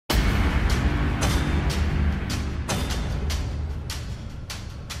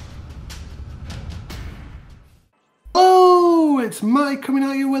it's Matty coming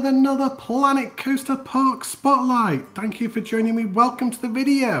at you with another Planet Coaster Park Spotlight. Thank you for joining me. Welcome to the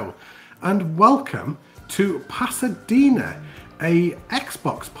video. And welcome to Pasadena, a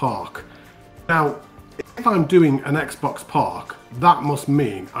Xbox park. Now, if I'm doing an Xbox park, that must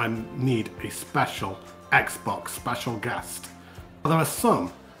mean I need a special Xbox special guest. There are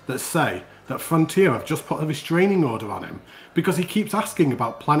some that say that Frontier have just put a restraining order on him because he keeps asking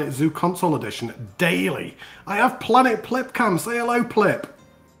about Planet Zoo Console Edition daily. I have Planet Plipcam. Say hello, Plip.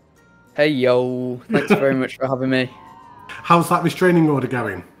 Hey yo, thanks very much for having me. How's that restraining order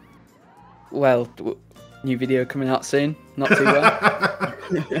going? Well, new video coming out soon, not too well.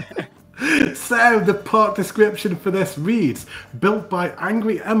 So, the park description for this reads, built by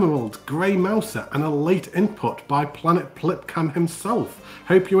Angry Emerald, Grey Mouser, and a late input by Planet Plipcam himself.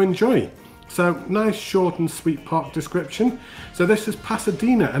 Hope you enjoy. So, nice short and sweet park description. So this is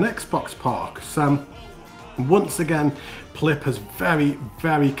Pasadena, an Xbox park. So, once again, Plip has very,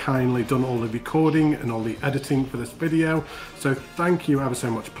 very kindly done all the recording and all the editing for this video. So thank you ever so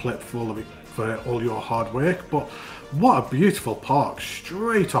much, Plip, for all your hard work. But what a beautiful park,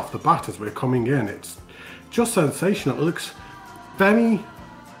 straight off the bat as we're coming in. It's just sensational. It looks very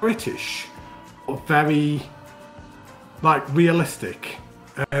British, but very, like, realistic.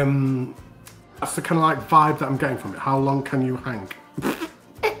 That's the kind of like vibe that I'm getting from it. How long can you hang?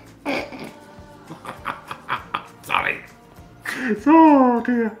 Sorry. Oh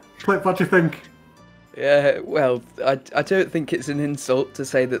dear. Plip, what do you think? Yeah, well, I don't think it's an insult to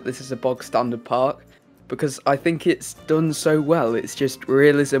say that this is a bog standard park, because I think it's done so well. It's just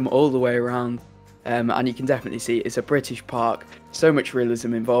realism all the way around, and you can definitely see it's a British park. So much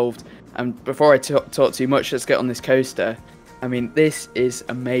realism involved. And before I talk too much, let's get on this coaster. I mean, this is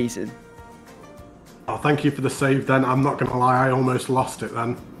amazing. Oh, thank you for the save then. I'm not going to lie, I almost lost it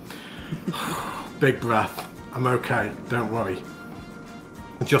then. Big breath. I'm okay, don't worry.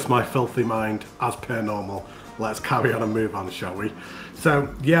 Just my filthy mind, as per normal. Let's carry on and move on, shall we? So,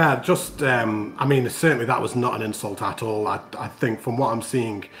 yeah, just, I mean, certainly that was not an insult at all. I think from what I'm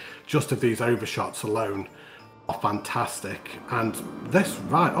seeing, just of these overshots alone are fantastic. And this,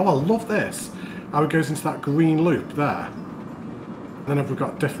 right, oh, I love this. How it goes into that green loop there. Then we've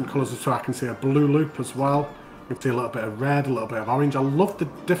got different colours so I can see a blue loop as well. You can see a little bit of red, a little bit of orange. I love the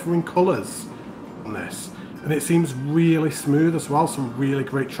differing colours on this. And it seems really smooth as well. Some really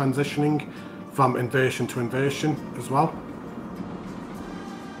great transitioning from inversion to inversion as well.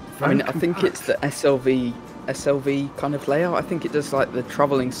 I mean, I think it's the SLV kind of layout. I think it does like the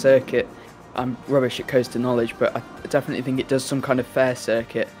travelling circuit. I'm rubbish at coaster knowledge, but I definitely think it does some kind of fair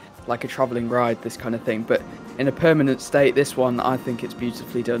circuit, like a travelling ride, this kind of thing. But in a permanent state, this one, I think it's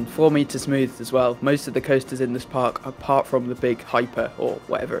beautifully done. 4 meter smooth as well. Most of the coasters in this park, apart from the big Hyper or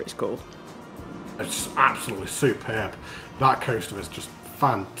whatever it's called. It's absolutely superb. That coaster is just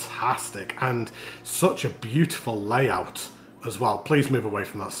fantastic and such a beautiful layout as well. Please move away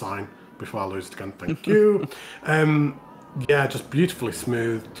from that sign before I lose it again. Thank you. Yeah, just beautifully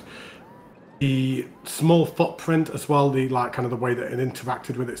smooth. The small footprint as well, the like kind of the way that it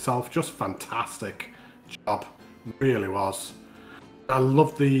interacted with itself, just fantastic job, really was. I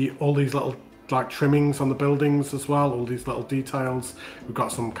love all these little like trimmings on the buildings as well, all these little details. We've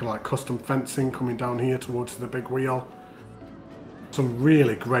got some kind of like custom fencing coming down here towards the big wheel. Some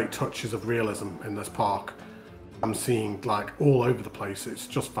really great touches of realism in this park. I'm seeing like all over the place. It's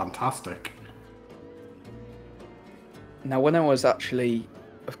just fantastic. Now, when I was actually,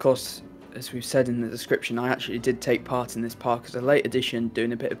 of course, as we've said in the description, I actually did take part in this park as a late addition,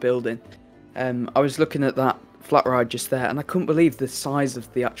 doing a bit of building. I was looking at that flat ride just there, and I couldn't believe the size of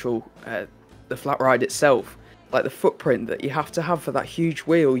the actual the flat ride itself. Like the footprint that you have to have for that huge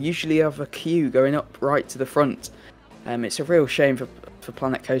wheel. Usually you have a queue going up right to the front. It's a real shame for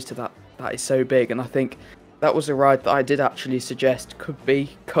Planet Coaster that is so big, and I think that was a ride that I did actually suggest could be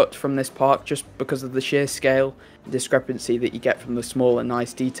cut from this park just because of the sheer scale and discrepancy that you get from the small and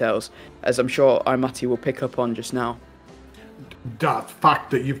nice details, as I'm sure Matty will pick up on just now. That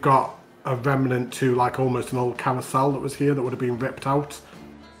fact that you've got a remnant to like almost an old carousel that was here that would have been ripped out.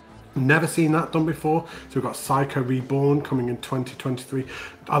 Never seen that done before. So we've got Psycho Reborn coming in 2023.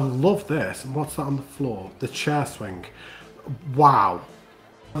 I love this. And what's that on the floor? The chair swing. Wow.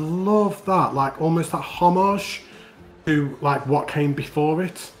 I love that. Like almost that homage to like what came before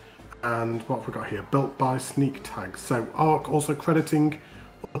it. And what have we got here? Built by Sneak Tag. So also crediting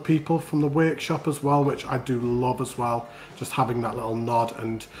other people from the workshop as well, which I do love as well. Just having that little nod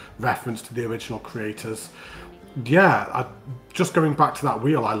and reference to the original creators. Yeah, just going back to that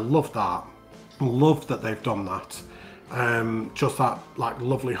wheel, I love that. Love that they've done that. Just that like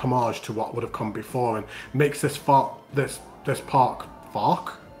lovely homage to what would have come before, and makes this this park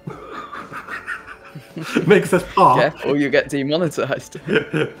fark. Makes this park. Yeah, or you get demonetized.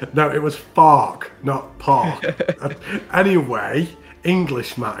 No, it was fark, not park. Anyway,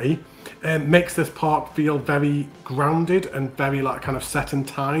 English Matty makes this park feel very grounded and very like kind of set in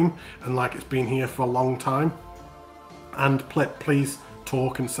time and like it's been here for a long time. And Plip, please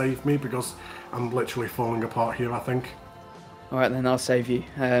talk and save me because I'm literally falling apart here, I think. Alright then, I'll save you.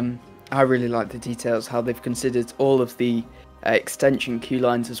 I really like the details, how they've considered all of the extension queue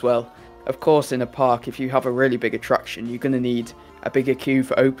lines as well. Of course, in a park, if you have a really big attraction, you're going to need a bigger queue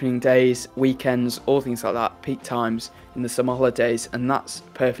for opening days, weekends, all things like that, peak times in the summer holidays, and that's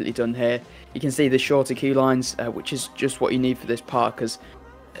perfectly done here. You can see the shorter queue lines, which is just what you need for this park, because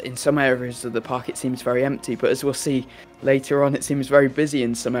in some areas of the park it seems very empty, but as we'll see later on, it seems very busy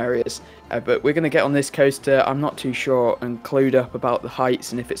in some areas. But we're going to get on this coaster. I'm not too sure and clued up about the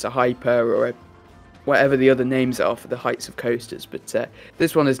heights and if it's a hyper or a whatever the other names are for the heights of coasters, but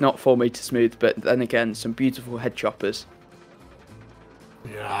this one is not 4 meter smooth, but then again, some beautiful head choppers.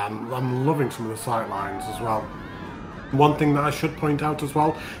 Yeah, I'm loving some of the sight lines as well. One thing that I should point out as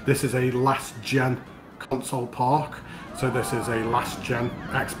well, this is a last gen console park, so this is a last gen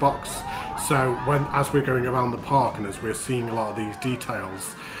Xbox, so as we're going around the park and as we're seeing a lot of these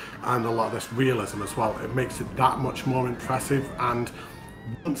details and a lot of this realism as well, it makes it that much more impressive, and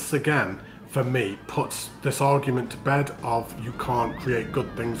once again, for me, puts this argument to bed of you can't create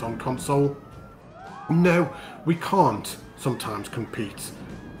good things on console. No, we can't sometimes compete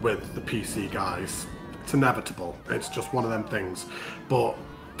with the PC guys. It's inevitable. It's just one of them things. But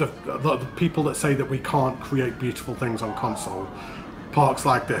the people that say that we can't create beautiful things on console, parks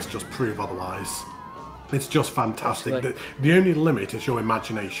like this just prove otherwise. It's just fantastic. The only limit is your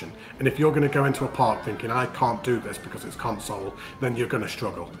imagination. And if you're going to go into a park thinking, I can't do this because it's console, then you're going to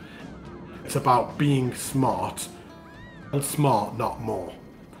struggle. It's about being smart, and smart, not more.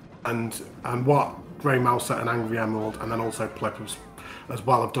 And what Grey Mouser and Angry Emerald, and then also Plip as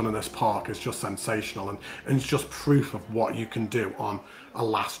well have done in this park is just sensational, and it's just proof of what you can do on a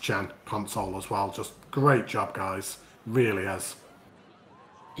last gen console as well. Just great job, guys. Really is.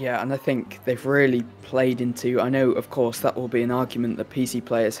 Yeah, and I think they've really played into, I know of course that will be an argument that PC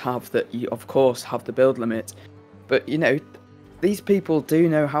players have, that you of course have the build limit, but you know, these people do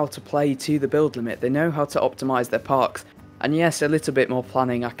know how to play to the build limit. They know how to optimize their parks. And yes, a little bit more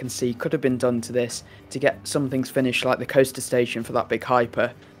planning I can see could have been done to this to get some things finished, like the coaster station for that big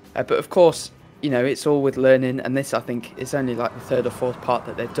hyper. But of course, you know, it's all with learning, and this I think is only like the third or fourth part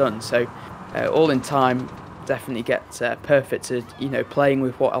that they've done. So all in time, definitely get perfect to, you know, playing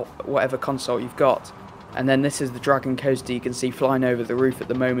with whatever console you've got. And then this is the Dragon Coaster you can see flying over the roof at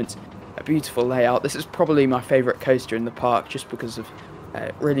the moment. A beautiful layout. This is probably my favourite coaster in the park just because of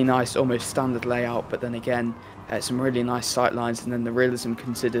really nice, almost standard layout, but then again, some really nice sight lines, and then the realism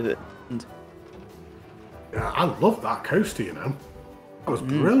considered. Yeah, I love that coaster, you know. That was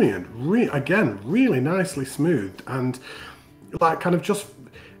brilliant. Again, really nicely smoothed, and like kind of just,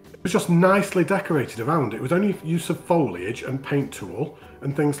 it was just nicely decorated around. It was only use of foliage and paint tool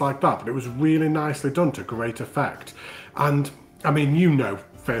and things like that, but it was really nicely done to great effect. And I mean, you know,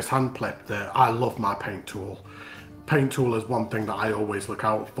 first-hand Plip that I love my paint tool. Paint tool is one thing that I always look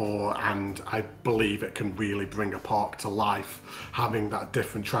out for, and I believe it can really bring a park to life, having that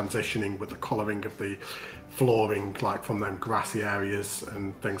different transitioning with the colouring of the flooring, like from them grassy areas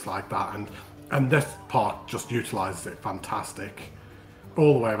and things like that. And this park just utilises it fantastic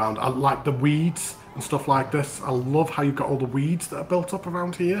all the way around. I like the weeds and stuff like this. I love how you've got all the weeds that are built up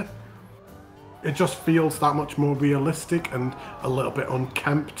around here. It just feels that much more realistic and a little bit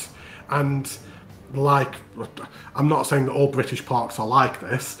unkempt. And like, I'm not saying that all British parks are like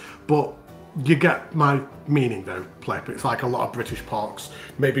this, but you get my meaning though, Plip. It's like a lot of British parks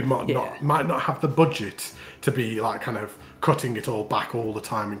maybe might not have the budget to be like kind of cutting it all back all the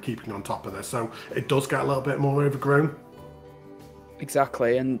time and keeping on top of this. So it does get a little bit more overgrown.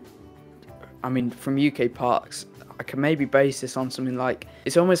 Exactly, and I mean, from UK parks, I can maybe base this on something like,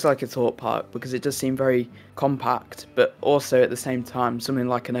 it's almost like a thought park because it does seem very compact, but also at the same time something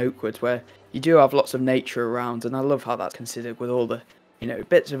like an Oakwood where you do have lots of nature around, and I love how that's considered with all the, you know,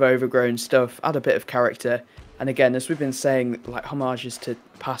 bits of overgrown stuff, add a bit of character. And again, as we've been saying, like homages to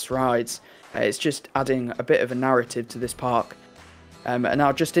past rides, it's just adding a bit of a narrative to this park. And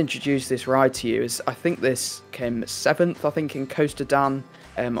I'll just introduce this ride to you, as I think this came 7th, I think, in Coaster Dan,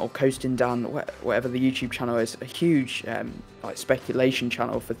 or Coasting Dan, whatever the YouTube channel is, a huge like speculation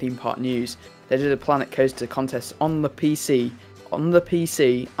channel for theme park news. They did a Planet Coaster contest on the PC,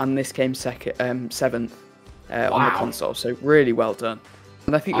 and this came 7th on the console, so really well done.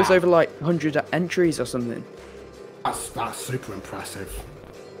 And I think it was over like 100 entries or something. That's super impressive.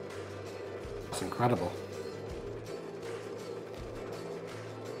 That's incredible.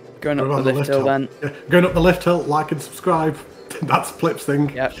 Going up the lift hill then. Yeah, going up the lift hill, like and subscribe. That's Plip's thing.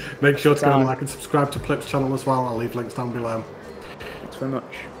 Yep. Make sure to go and like and subscribe to Plip's channel as well. I'll leave links down below. Thanks very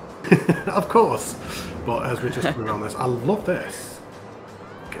much. Of course. But as we're just going around this, I love this.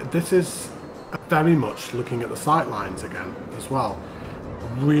 This is very much looking at the sight lines again as well.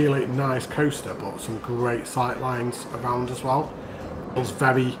 Really nice coaster, but some great sight lines around as well. It was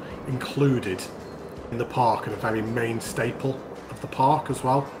very included in the park and a very main staple of the park as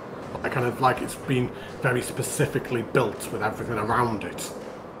well. Kind of like it's been very specifically built with everything around it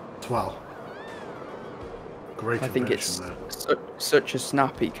as well. Great. I think it's such a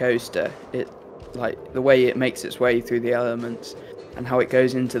snappy coaster. It, like the way it makes its way through the elements and how it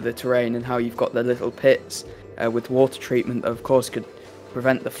goes into the terrain, and how you've got the little pits with water treatment that of course could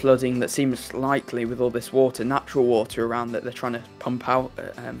prevent the flooding that seems likely with all this water, natural water around that they're trying to pump out,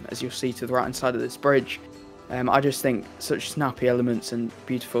 as you'll see to the right hand side of this bridge. I just think such snappy elements and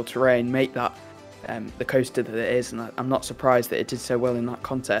beautiful terrain make that the coaster that it is, and I'm not surprised that it did so well in that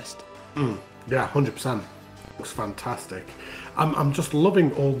contest. Yeah, 100%. Looks fantastic. I'm just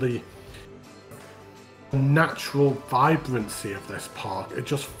loving all the natural vibrancy of this park. It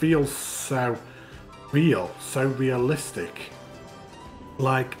just feels so real, so realistic.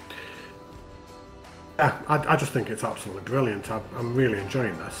 Like, yeah, I just think it's absolutely brilliant. I'm really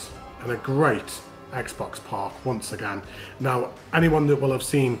enjoying this, and a great Xbox park once again. Now, anyone that will have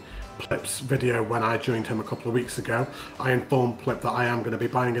seen Plip's video when I joined him a couple of weeks ago, I informed Plip that I am going to be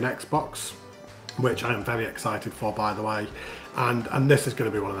buying an Xbox, which I am very excited for, by the way. And this is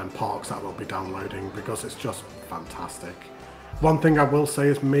going to be one of them parks that I will be downloading because it's just fantastic. One thing I will say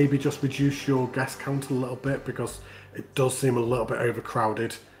is maybe just reduce your guest count a little bit, because it does seem a little bit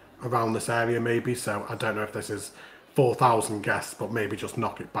overcrowded around this area maybe. So I don't know if this is 4,000 guests, but maybe just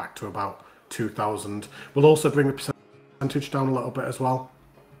knock it back to about 2,000. We'll also bring the percentage down a little bit as well.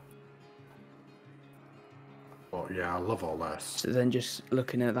 But yeah, I love all this. So then just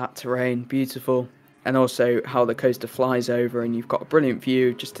looking at that terrain, beautiful, and also how the coaster flies over, and you've got a brilliant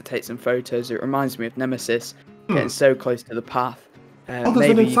view just to take some photos. It reminds me of Nemesis, getting so close to the path. Oh,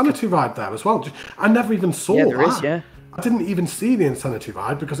 there's an Insanity ride there as well. I never even saw that. There is, yeah. I didn't even see the Insanity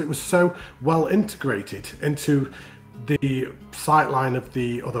ride because it was so well integrated into the sightline of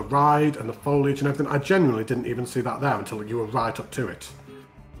the other ride and the foliage and everything. I genuinely didn't even see that there until you were right up to it.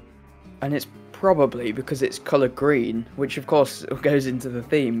 And it's probably because it's coloured green, which of course goes into the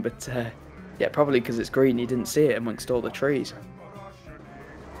theme, but yeah, probably because it's green you didn't see it amongst all the trees.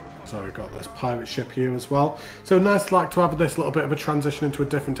 So we've got this pirate ship here as well. So nice, like, to have this little bit of a transition into a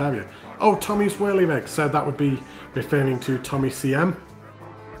different area. Oh, Tommy's Whirly Rig. So that would be referring to Tommy CM.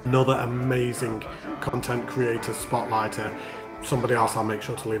 Another amazing content creator, spotlighter. Somebody else, I'll make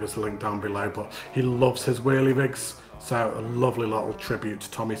sure to leave us a link down below, but he loves his whirly rigs. So a lovely little tribute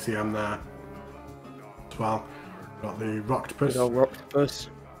to Tommy CM there as well. Got the Rocktopus. Good old Rocktopus.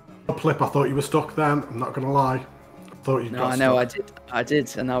 Oh, Plip, I thought you were stuck then. I'm not going to lie. Thought you No, I know, I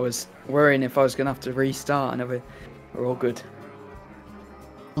did, and I was worrying if I was going to have to restart, and we're all good.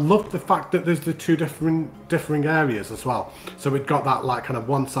 I love the fact that there's the two differing areas as well. So we've got that like kind of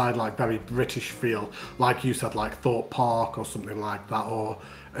one side like very British feel, like you said, like Thorpe Park or something like that, or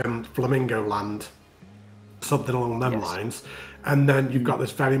Flamingo Land, something along them lines. And then you've got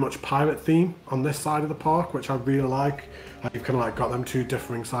this very much pirate theme on this side of the park, which I really like. You've kind of like got them two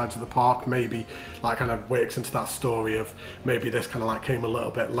differing sides of the park, maybe like kind of works into that story of maybe this kind of like came a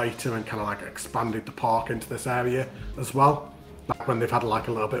little bit later and kind of like expanded the park into this area as well. Like when they've had like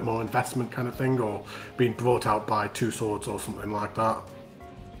a little bit more investment kind of thing, or been brought out by Two Swords or something like that.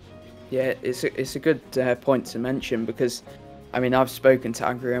 Yeah, it's a good point to mention, because I mean, I've spoken to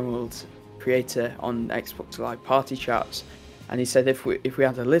Angry Emerald's creator on Xbox Live Party Chats, and he said if we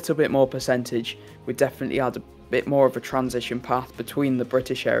had a little bit more percentage, we'd definitely add a bit more of a transition path between the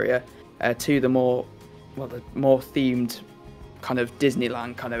British area to the more themed kind of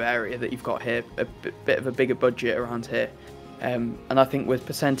Disneyland kind of area that you've got here, a bit of a bigger budget around here. And I think with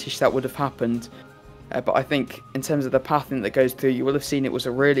percentage that would have happened. But I think in terms of the pathing that goes through, you will have seen it was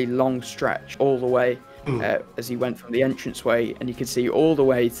a really long stretch all the way as you went from the entranceway, and you could see all the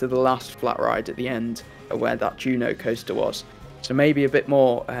way to the last flat ride at the end where that Juno coaster was. So maybe a bit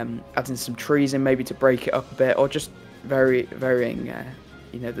more, adding some trees in maybe to break it up a bit, or just varying,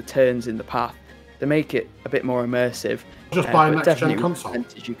 the turns in the path to make it a bit more immersive. Just buy a next-gen console.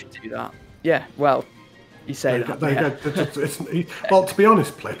 You could do that. Yeah, well, you say that. There you go. Well, to be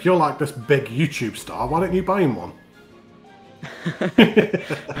honest, Plip, you're like this big YouTube star. Why don't you buy him one?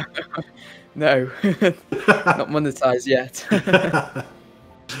 No, not monetized yet.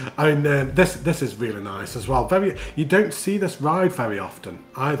 I mean, this is really nice as well. You don't see this ride very often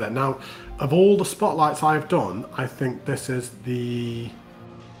either. Now, of all the spotlights I've done, I think this is the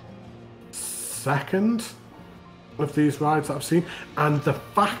second of these rides that I've seen, and the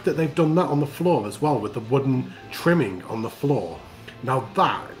fact that they've done that on the floor as well with the wooden trimming on the floor. Now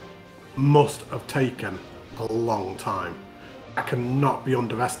that must have taken a long time. That cannot be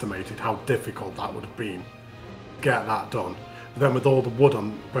underestimated how difficult that would have been to get that done. Then with all the wood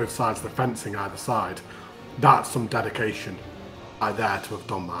on both sides of the fencing either side, that's some dedication right there to have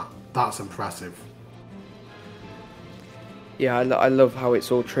done that. That's impressive. Yeah, I love how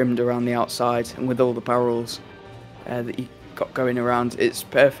it's all trimmed around the outside, and with all the barrels that you got going around, it's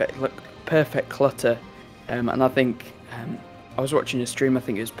perfect. Look, perfect clutter. And I think I was watching a stream. I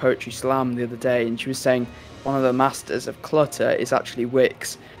think it was Poetry Slam the other day, and she was saying one of the masters of clutter is actually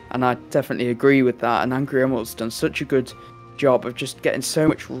Wix, and I definitely agree with that. And Angry Emerald's done such a good job of just getting so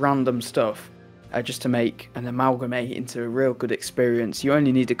much random stuff just to make an amalgamate into a real good experience. You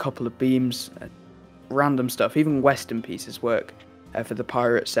only need a couple of beams, random stuff. Even Western pieces work for the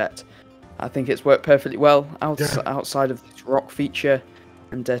pirate set. I think it's worked perfectly well outside of this rock feature.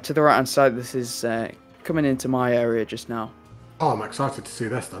 And to the right hand side, this is coming into my area just now. Oh, I'm excited to see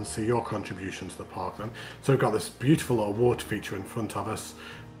this then, see your contribution to the park then. So we've got this beautiful little water feature in front of us,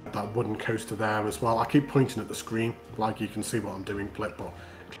 that wooden coaster there as well. I keep pointing at the screen like you can see what I'm doing, Plip, but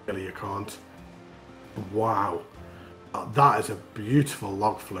clearly you can't. Wow, that is a beautiful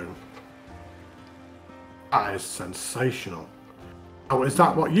log flume. That is sensational. Oh, is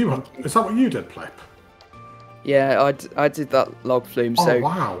that what you did, Plip? Yeah, I did that log flume. Oh, so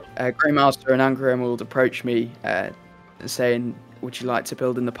wow. Grey Mouser and Angry Emerald approached me saying, would you like to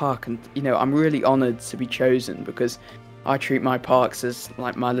build in the park? And you know, I'm really honoured to be chosen, because I treat my parks as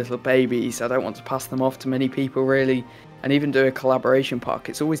like my little babies. I don't want to pass them off to many people really, and even do a collaboration park,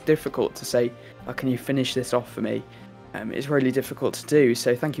 it's always difficult to say, oh, can you finish this off for me? It's really difficult to do,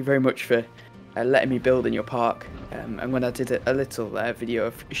 so thank you very much for letting me build in your park. And when I did a little video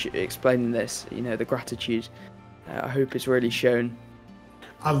of explaining this, you know, the gratitude I hope is really shown.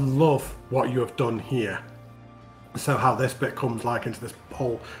 I love what you have done here. So how this bit comes like into this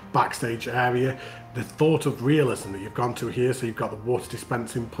whole backstage area, the thought of realism that you've gone to here. So you've got the water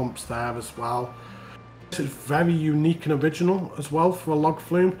dispensing pumps there as well. It's very unique and original as well for a log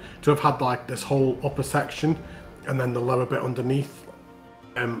flume to have had like this whole upper section and then the lower bit underneath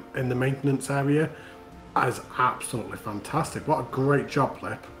in the maintenance area. That is absolutely fantastic. What a great job,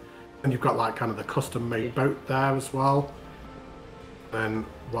 Plip. And you've got like kind of the custom made boat there as well. Then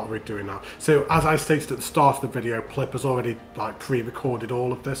what are we doing now? So as I stated at the start of the video, Plip has already like pre-recorded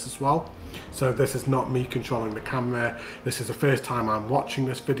all of this as well. So this is not me controlling the camera. This is the first time I'm watching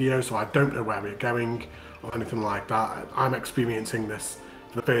this video, so I don't know where we're going or anything like that. I'm experiencing this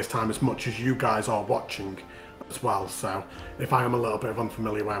for the first time as much as you guys are watching as well. So if I am a little bit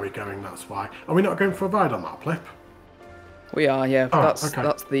unfamiliar where we're going, that's why. Are we not going for a ride on that, Plip? We are, yeah. Oh, that's okay.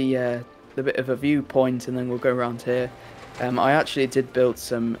 That's the bit of a viewpoint, and then we'll go around here. I actually did build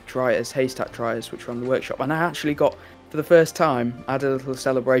some dryers, haystack dryers, which were on the workshop, and I actually got, for the first time, I had a little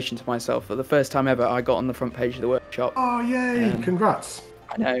celebration to myself. For the first time ever, I got on the front page of the workshop. Oh, yay! Congrats!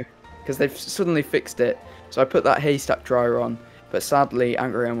 I know, because they've suddenly fixed it. So I put that haystack dryer on, but sadly,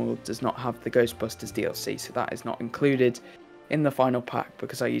 Angry Emerald does not have the Ghostbusters DLC, so that is not included in the final pack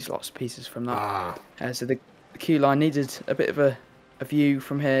because I used lots of pieces from that. So the queue line needed a bit of a view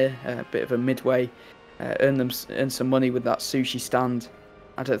from here, a bit of a midway. Earn some money with that sushi stand.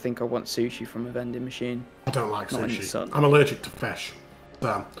 I don't think I want sushi from a vending machine. I don't like Not in the sushi. sun. I'm allergic to fish.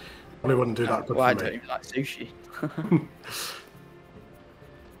 So probably wouldn't do that good Well, I for me. don't even like sushi.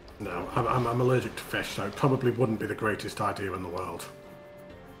 No, I'm allergic to fish, so it probably wouldn't be the greatest idea in the world.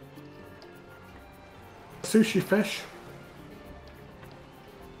 Sushi fish?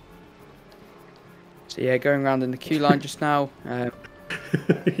 So yeah, going around in the queue line just now.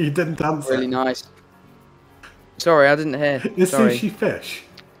 You didn't answer. Really nice. Sorry, I didn't hear. Is Sorry. sushi fish?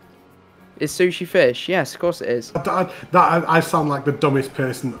 Is sushi fish? Yes, of course it is. I sound like the dumbest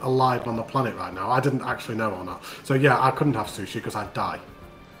person alive on the planet right now. I didn't actually know or not. So yeah, I couldn't have sushi because I'd die.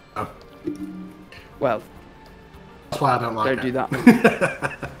 Oh. Well, that's why I don't like it. Don't do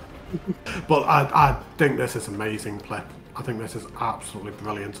that. But I think this is amazing, Plip. I think this is absolutely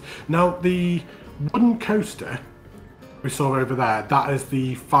brilliant. Now, the wooden coaster we saw over there, that is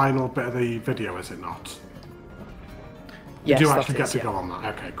the final bit of the video, is it not? Yes, you do actually get to go on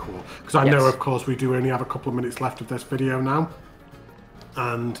that. Okay, cool. Because I know, of course, we do only have a couple of minutes left of this video now.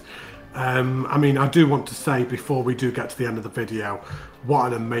 And I mean, I do want to say before we do get to the end of the video, what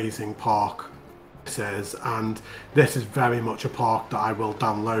an amazing park this is, and this is very much a park that I will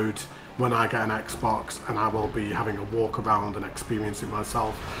download when I get an Xbox, and I will be having a walk around and experience it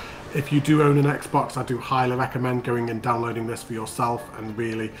myself. If you do own an Xbox, I do highly recommend going and downloading this for yourself and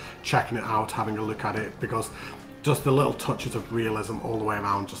really checking it out, having a look at it, because just the little touches of realism all the way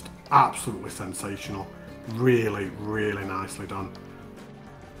around, just absolutely sensational. Really, really nicely done.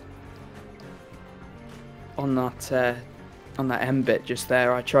 On that end bit just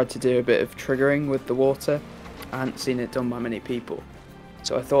there, I tried to do a bit of triggering with the water. I hadn't seen it done by many people,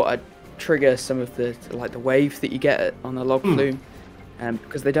 so I thought I'd trigger some of the like the wave that you get on a log flume,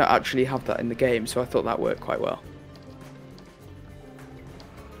 because they don't actually have that in the game, so I thought that worked quite well.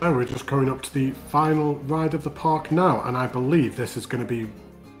 So we're just coming up to the final ride of the park now, and I believe this is going to be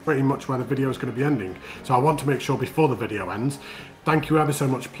pretty much where the video is going to be ending. So I want to make sure before the video ends, thank you ever so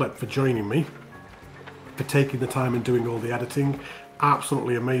much, Plip, for joining me, for taking the time and doing all the editing.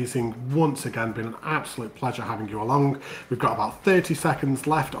 Absolutely amazing. Once again, been an absolute pleasure having you along. We've got about 30 seconds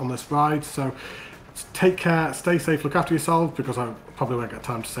left on this ride, so take care, stay safe, look after yourselves, because I probably won't get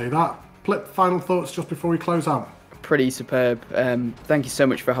time to say that. Plip, final thoughts just before we close out? Pretty superb. Thank you so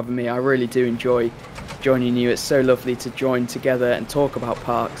much for having me. I really do enjoy joining you. It's so lovely to join together and talk about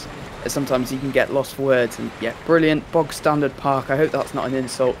parks. Sometimes you can get lost for words, and yeah, brilliant, bog standard park. I hope that's not an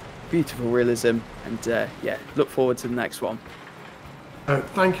insult. Beautiful realism, and yeah, look forward to the next one.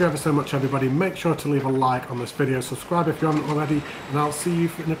 Thank you ever so much, everybody. Make sure to leave a like on this video, subscribe if you haven't already, and I'll see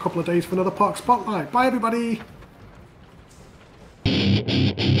you in a couple of days for another Park Spotlight. Bye, everybody.